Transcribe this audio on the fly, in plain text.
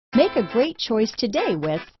Make a great choice today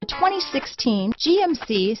with the 2016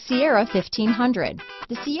 GMC Sierra 1500.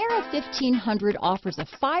 The Sierra 1500 offers a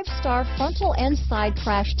 5-star frontal and side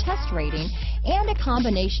crash test rating and a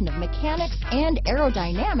combination of mechanics and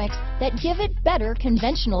aerodynamics that give it better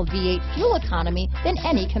conventional V8 fuel economy than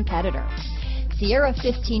any competitor. Sierra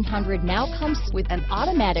 1500 now comes with an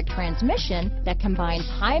automatic transmission that combines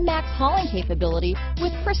high max hauling capability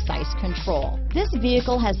with precise control. This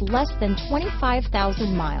vehicle has less than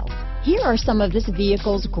 25,000 miles. Here are some of this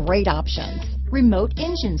vehicle's great options: remote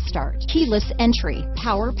engine start, keyless entry,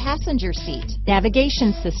 power passenger seat,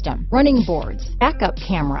 navigation system, running boards, backup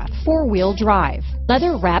camera, 4-wheel drive,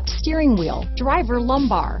 leather-wrapped steering wheel, driver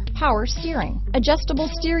lumbar, power steering, adjustable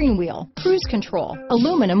steering wheel, cruise control,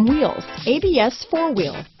 aluminum wheels, ABS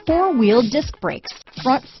 4-wheel disc brakes,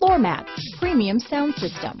 front floor mats, premium sound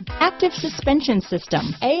system, active suspension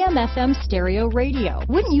system, AM/FM stereo radio.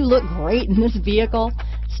 Wouldn't you look great in this vehicle?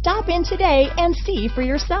 Stop in today and see for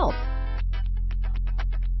yourself.